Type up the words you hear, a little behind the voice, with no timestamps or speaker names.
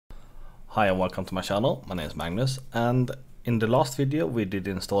Hi and welcome to my channel. My name is Magnus, and in the last video we did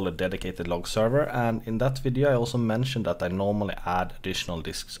install a dedicated log server, and in that video I also mentioned that I normally add additional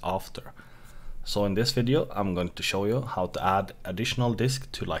disks after. So in this video I'm going to show you how to add additional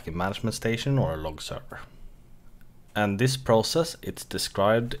disk to like a management station or a log server. And this process, it's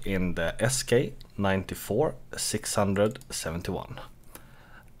described in the sk94671.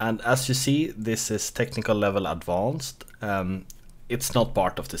 And as you see, this is technical level advanced. It's not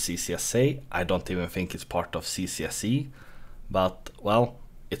part of the CCSA. I don't even think it's part of CCSE, but well,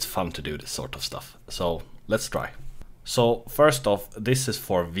 it's fun to do this sort of stuff. So let's try. So first off, this is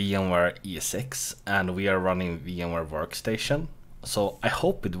for VMware ESX and we are running VMware Workstation. So I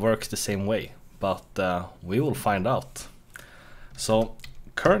hope it works the same way, but we will find out. So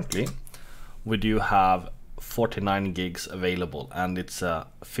currently we do have 49 gigs available and it's a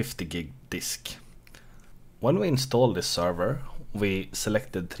 50 gig disk. When we installed this server, we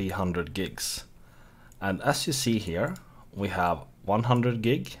selected 300 gigs, and as you see here we have 100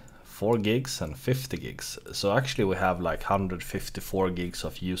 gig, 4 gigs and 50 gigs. So actually we have like 154 gigs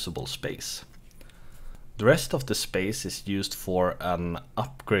of usable space. The rest of the space is used for an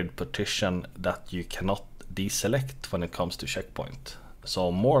upgrade partition that you cannot deselect when it comes to Checkpoint.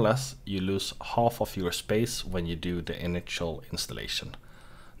 So more or less you lose half of your space when you do the initial installation.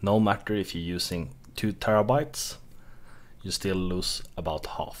 No matter if you're using 2 terabytes, you still lose about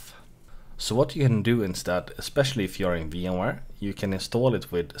half. So what you can do instead, especially if you're in VMware, you can install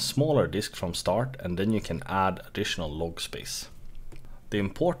it with smaller disk from start, and then you can add additional log space. The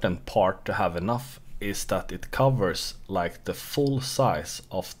important part to have enough is that it covers like the full size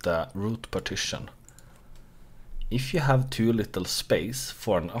of the root partition. If you have too little space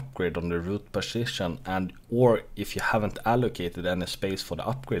for an upgrade on the root partition, or if you haven't allocated any space for the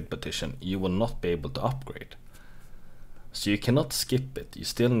upgrade partition, you will not be able to upgrade. So you cannot skip it, you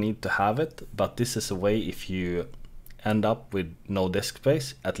still need to have it, but this is a way if you end up with no disk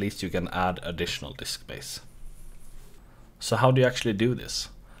space, at least you can add additional disk space. So how do you actually do this?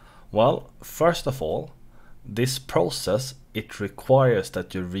 Well, first of all, this process, it requires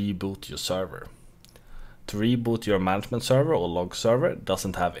that you reboot your server. To reboot your management server or log server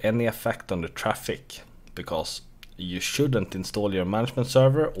doesn't have any effect on the traffic, because you shouldn't install your management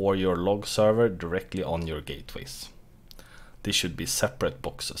server or your log server directly on your gateways. These should be separate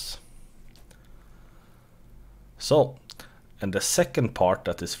boxes. So, and the second part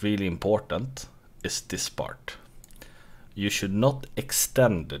that is really important is this part. You should not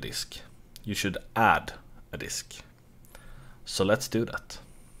extend the disk. You should add a disk. So let's do that.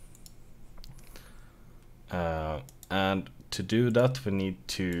 And to do that, we need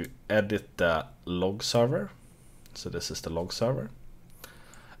to edit the log server. So this is the log server.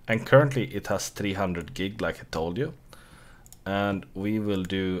 And currently it has 300 gig like I told you. And we will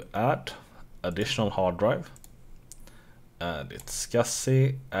do add additional hard drive, and it's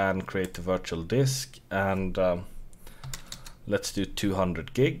SCSI, and create a virtual disk, and let's do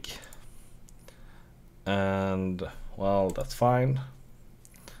 200 gig, and well, that's fine.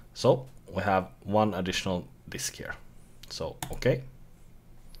 So we have one additional disk here, so okay.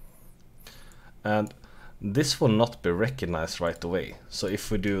 And this will not be recognized right away, so if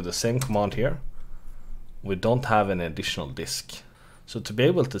we do the same command here, we don't have an additional disk. So to be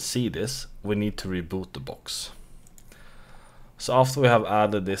able to see this, we need to reboot the box. So after we have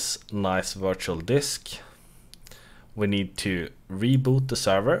added this nice virtual disk, we need to reboot the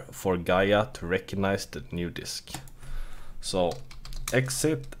server for Gaia to recognize the new disk. So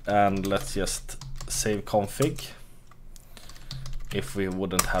exit, and let's just save config if we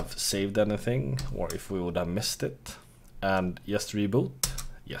wouldn't have saved anything or if we would have missed it, and just reboot.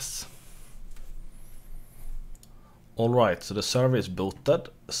 Yes. Alright, so the server is booted,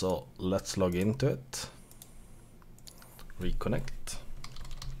 so let's log into it. Reconnect.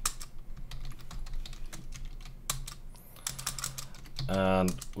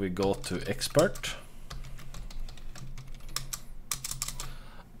 And we go to expert.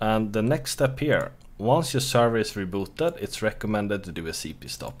 And the next step here, once your server is rebooted, it's recommended to do a CP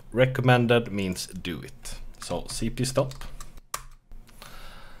stop. Recommended means do it. So CP stop.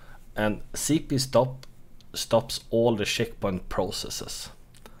 And CP stop stops all the Checkpoint processes.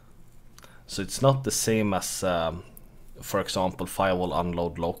 So it's not the same as, for example, firewall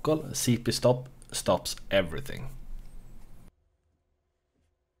unload local. CP stop stops everything.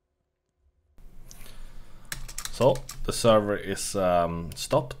 So the server is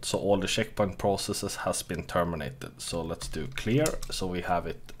stopped, so all the Checkpoint processes has been terminated. So let's do clear, so we have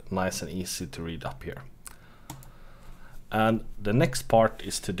it nice and easy to read up here. And the next part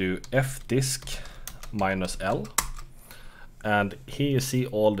is to do fdisk -L, And here you see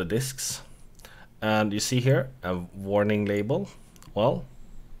all the disks, and you see here a warning label. Well,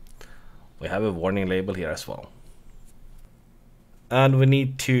 we have a warning label here as well. And we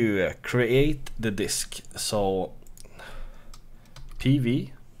need to create the disk. So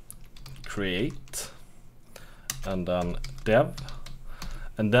pv create, and then dev,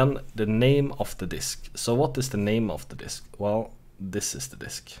 and then the name of the disk. So what is the name of the disk? Well, this is the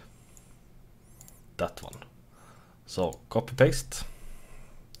disk, that one. So copy paste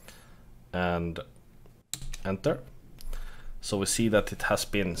and enter. So we see that it has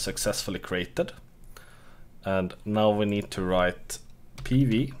been successfully created. And now we need to write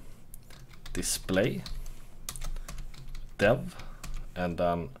pv display dev and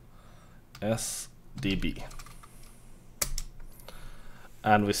then sdb.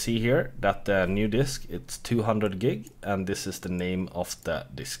 And we see here that the new disk, it's 200 gig, and this is the name of the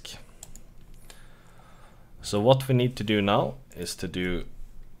disk. So what we need to do now is to do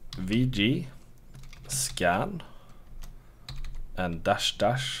vg scan and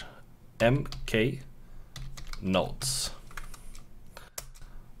 -- mk nodes,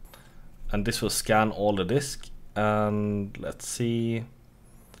 and this will scan all the disk. And let's see,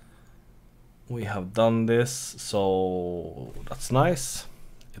 we have done this, so that's nice.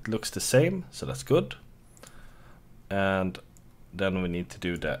 It looks the same, so that's good. And then we need to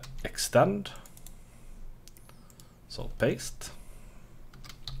do the extend. So paste,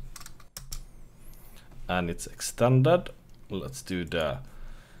 and it's extended. Let's do the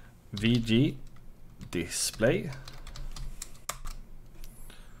vg display,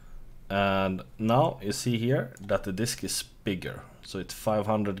 and now you see here that the disk is bigger, so it's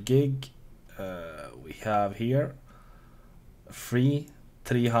 500 gig. We have here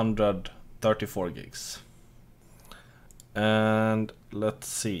 334 gigs. And let's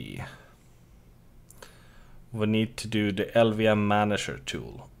see, we need to do the LVM manager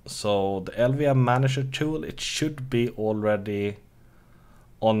tool. So the LVM manager tool, it should be already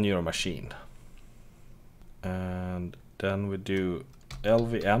on your machine. And then we do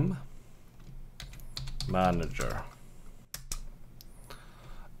LVM manager.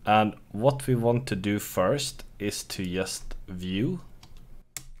 And what we want to do first is to just view.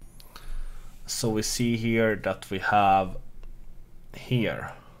 So we see here that we have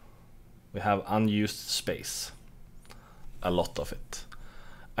unused space, a lot of it.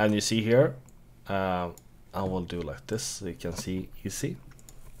 And you see here, I will do like this so you can see easy.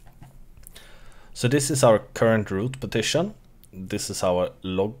 So this is our current root partition, this is our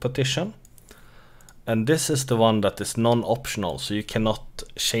log partition, and this is the one that is non-optional, so you cannot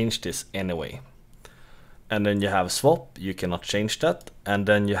change this anyway. And then you have swap, you cannot change that. And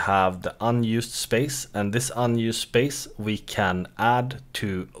then you have the unused space, and this unused space we can add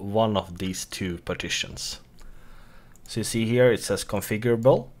to one of these two partitions. So you see here it says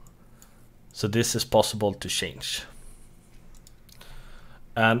configurable, so this is possible to change.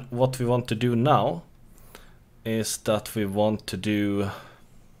 And what we want to do now is that we want to do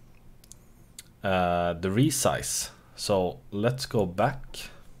the resize. So let's go back,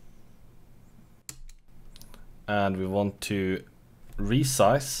 and we want to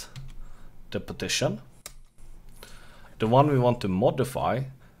resize the partition. The one we want to modify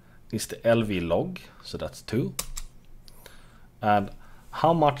is the LV log, so that's 2. And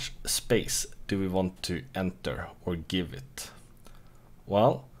how much space do we want to enter or give it?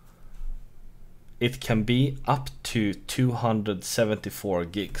 Well, it can be up to 274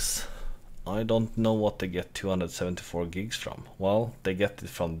 gigs. I don't know what they get 274 gigs from. Well, they get it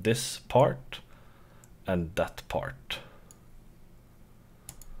from this part and that part.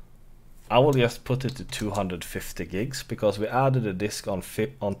 I will just put it to 250 gigs because we added a disk on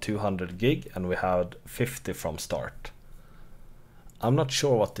 200 gig and we had 50 from start. I'm not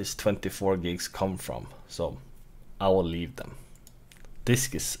sure what these 24 gigs come from, so I will leave them.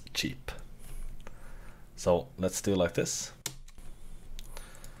 Disk is cheap. So let's do like this.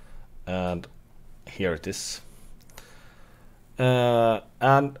 And here it is.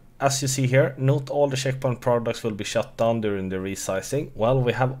 And as you see here, note all the checkpoint products will be shut down during the resizing. Well,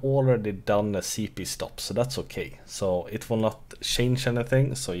 we have already done a CP stop, so that's okay. So it will not change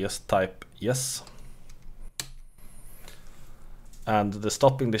anything, so just type yes. And the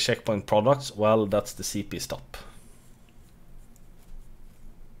stopping the checkpoint products, well, that's the CP stop.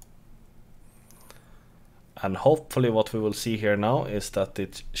 And hopefully what we will see here now is that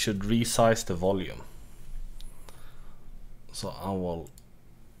it should resize the volume. So I will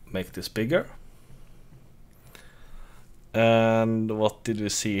make this bigger. And what did we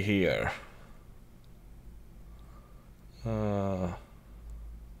see here?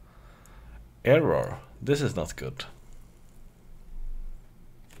 Error. This is not good.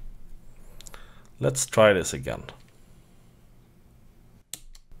 Let's try this again.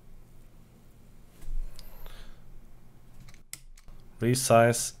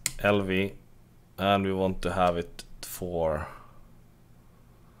 Resize LV, and we want to have it for,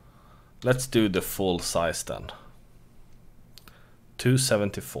 let's do the full size then,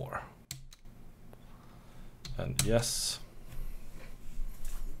 274, and yes.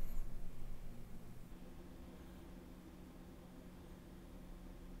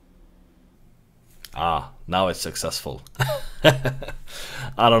 Ah, now it's successful.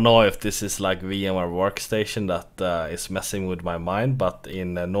 I don't know if this is like VMware Workstation that is messing with my mind, but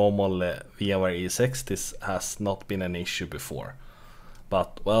in a normal VMware E6 this has not been an issue before.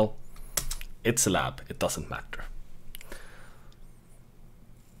 But well, it's a lab, it doesn't matter.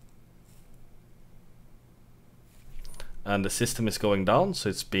 And the system is going down, so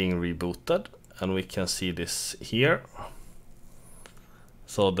it's being rebooted, and we can see this here.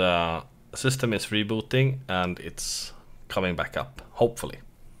 So the system is rebooting and it's coming back up, hopefully.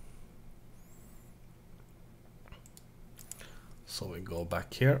 So we go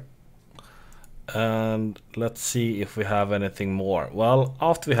back here and let's see if we have anything more. Well,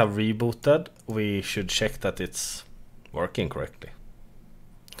 after we have rebooted, we should check that it's working correctly.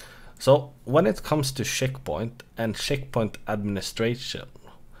 So when it comes to checkpoint and checkpoint administration,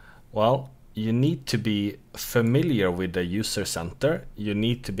 well, you need to be familiar with the user center, you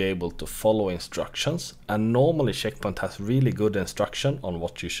need to be able to follow instructions, and normally Checkpoint has really good instruction on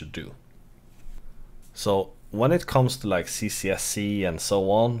what you should do. So when it comes to like CCSC and so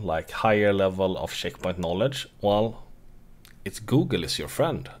on, like higher level of Checkpoint knowledge, well, it's Google is your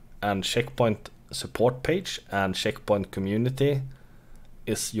friend, and Checkpoint support page and Checkpoint community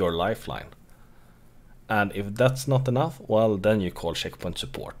is your lifeline. And if that's not enough, well, then you call Checkpoint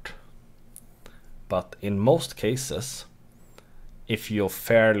support. But in most cases, if you're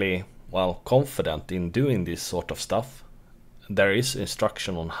fairly well confident in doing this sort of stuff, there is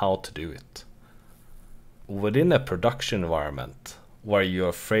instruction on how to do it. Within a production environment where you're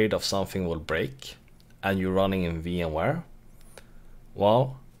afraid of something will break and you're running in VMware,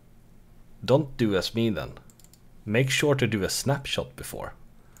 well, don't do as me then. Make sure to do a snapshot before.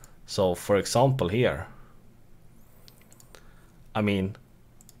 So for example here, I mean,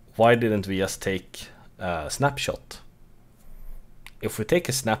 why didn't we just take a snapshot? If we take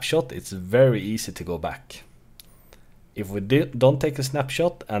a snapshot, it's very easy to go back. If we don't take a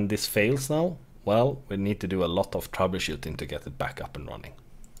snapshot and this fails now, well, we need to do a lot of troubleshooting to get it back up and running.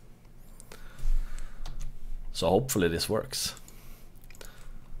 So hopefully this works.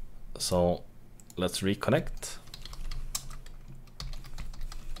 So let's reconnect.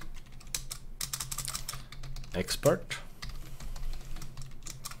 Expert.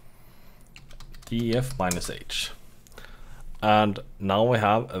 df-h, and now we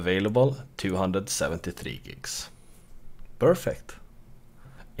have available 273 gigs. Perfect.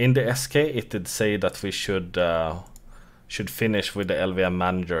 In the SK it did say that we should finish with the LVM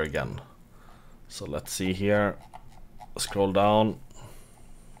manager again. So let's see here, scroll down.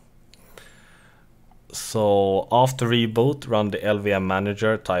 So after reboot, run the LVM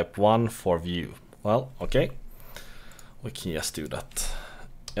manager type 1 for view. Well, okay, we can just do that.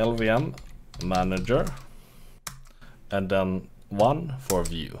 LVM manager and then 1 for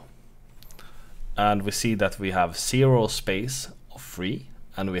view, and we see that we have 0 space of free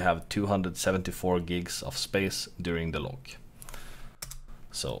and we have 274 gigs of space during the log.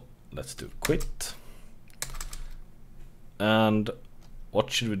 So let's do quit. And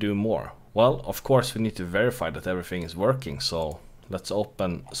what should we do more? Well, of course we need to verify that everything is working, so let's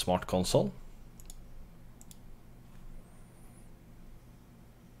open Smart Console.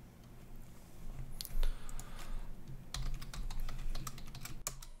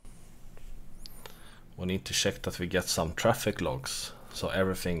 We need to check that we get some traffic logs, so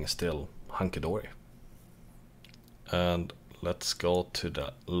everything is still hunky-dory. And let's go to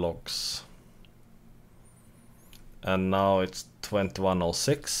the logs. And now it's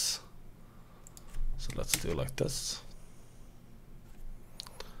 2106. So let's do like this.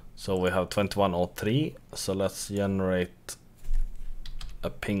 So we have 2103, so let's generate a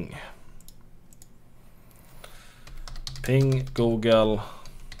ping. Ping google.se.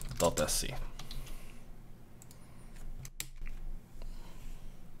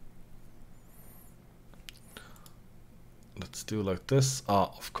 Let's do like this.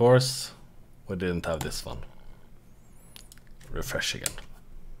 Of course, we didn't have this one. Refresh again.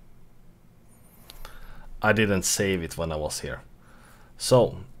 I didn't save it when I was here.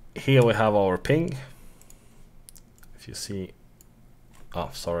 So here we have our ping. If you see,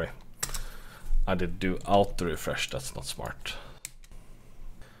 sorry, I did do auto refresh. That's not smart.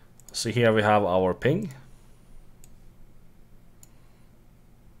 So here we have our ping.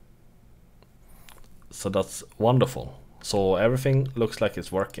 So that's wonderful. So everything looks like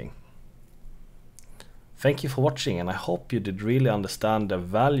it's working. Thank you for watching, and I hope you did really understand the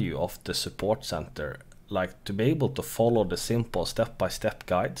value of the support center, like to be able to follow the simple step-by-step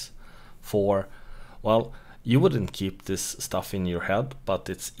guides for, well, you wouldn't keep this stuff in your head, but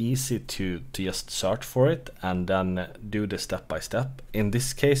it's easy to just search for it and then do the step-by-step. In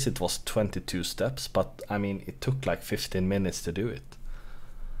this case it was 22 steps, but I mean it took like 15 minutes to do it.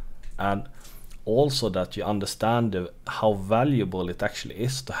 And also that you understand how valuable it actually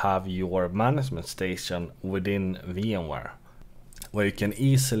is to have your management station within VMware, where you can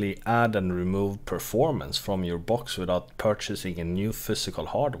easily add and remove performance from your box without purchasing a new physical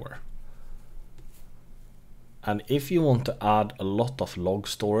hardware. And if you want to add a lot of log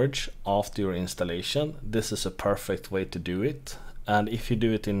storage after your installation, this is a perfect way to do it. And if you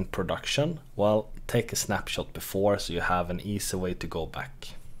do it in production, well, take a snapshot before so you have an easy way to go back.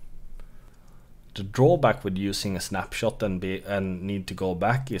 The drawback with using a snapshot and need to go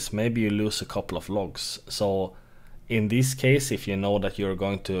back is maybe you lose a couple of logs. So in this case, if you know that you're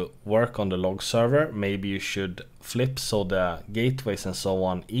going to work on the log server, maybe you should flip so the gateways and so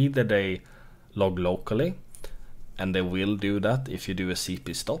on, either they log locally, and they will do that if you do a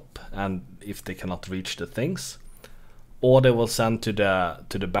CP stop and if they cannot reach the things, or they will send to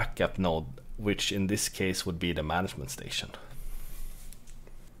the backup node, which in this case would be the management station.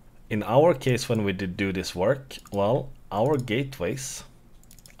 In our case, when we did do this work, well, our gateways,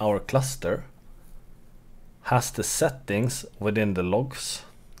 our cluster, has the settings within the logs,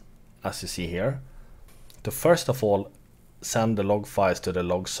 as you see here, to first of all send the log files to the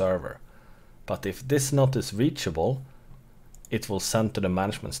log server. But if this node is reachable, it will send to the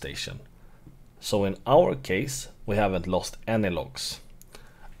management station. So in our case, we haven't lost any logs.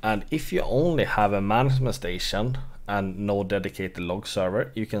 And if you only have a management station and no dedicated log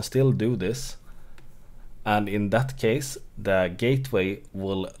server, you can still do this. And in that case, the gateway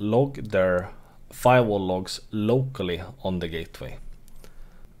will log their firewall logs locally on the gateway.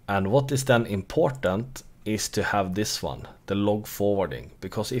 And what is then important is to have this one, the log forwarding,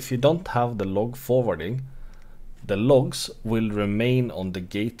 because if you don't have the log forwarding, the logs will remain on the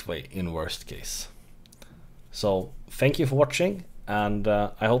gateway in worst case. So thank you for watching, and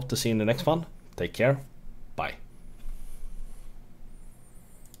I hope to see you in the next one. Take care.